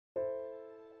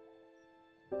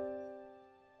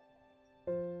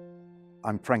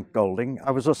I'm Frank Golding.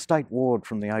 I was a state ward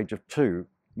from the age of 2.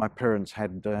 My parents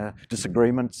had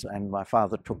disagreements and my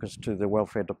father took us to the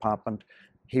welfare department.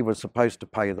 He was supposed to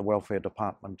pay the welfare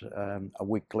department a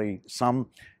weekly sum.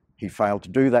 He failed to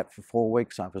do that for 4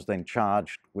 weeks. I was then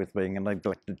charged with being a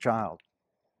neglected child.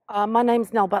 My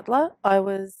name's Nell Butler. I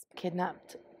was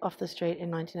kidnapped off the street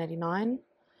in 1989.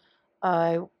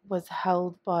 I was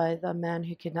held by the man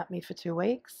who kidnapped me for 2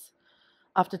 weeks.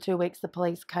 After 2 weeks, the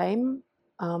police came,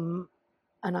 and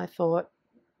I thought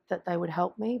that they would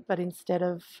help me, but instead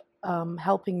of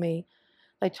helping me,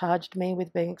 they charged me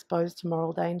with being exposed to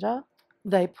moral danger.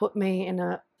 They put me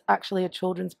in actually a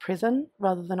children's prison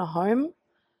rather than a home.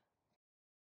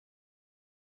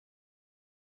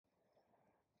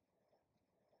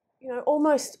 You know,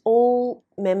 almost all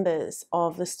members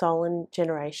of the stolen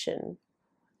generation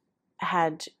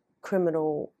had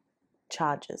criminal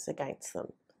charges against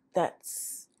them.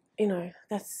 That's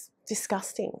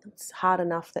disgusting. It's hard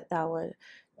enough that they were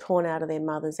torn out of their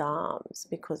mother's arms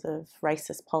because of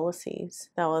racist policies.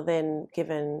 They were then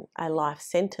given a life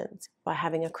sentence by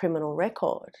having a criminal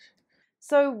record.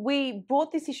 So we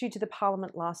brought this issue to the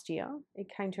Parliament last year. It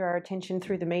came to our attention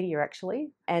through the media,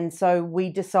 actually. And so we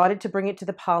decided to bring it to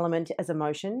the Parliament as a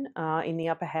motion in the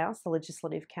upper house, the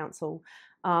Legislative Council,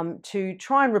 to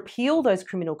try and repeal those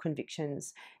criminal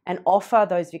convictions and offer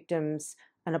those victims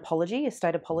an apology, a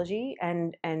state apology,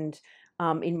 and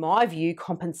in my view,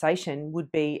 compensation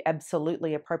would be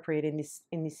absolutely appropriate in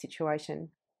this situation.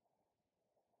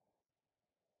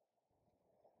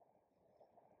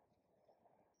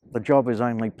 The job is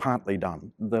only partly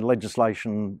done. The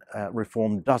legislation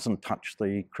reform doesn't touch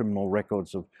the criminal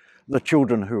records of the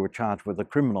children who are charged with a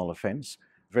criminal offence,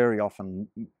 very often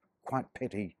quite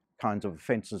petty kinds of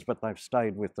offences, but they've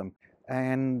stayed with them,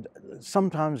 and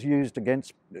sometimes used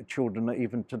against children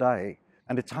even today.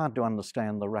 And it's hard to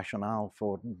understand the rationale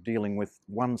for dealing with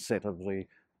one set of the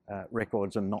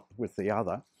records and not with the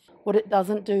other. What it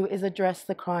doesn't do is address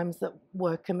the crimes that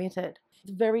were committed.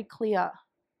 It's very clear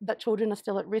that children are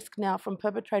still at risk now from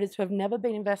perpetrators who have never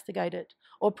been investigated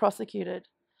or prosecuted.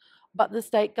 But the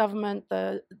state government,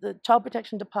 the Child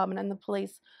Protection Department and the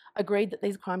police agreed that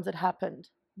these crimes had happened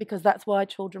because that's why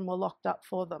children were locked up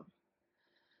for them.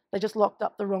 They just locked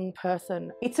up the wrong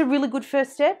person. It's a really good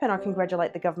first step and I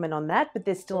congratulate the government on that, but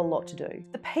there's still a lot to do.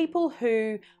 The people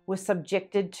who were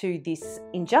subjected to this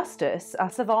injustice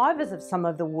are survivors of some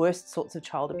of the worst sorts of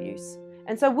child abuse.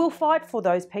 And so we'll fight for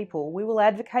those people. We will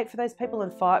advocate for those people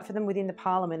and fight for them within the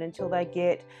Parliament until they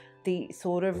get the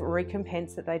sort of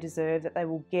recompense that they deserve, that they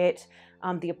will get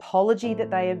the apology that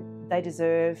they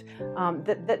deserve,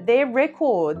 that their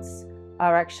records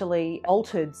are actually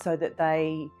altered so that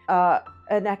they are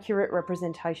an accurate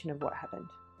representation of what happened.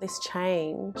 This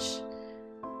change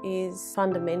is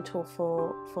fundamental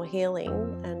for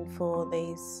healing and for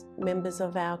these members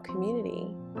of our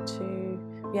community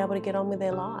to be able to get on with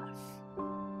their life.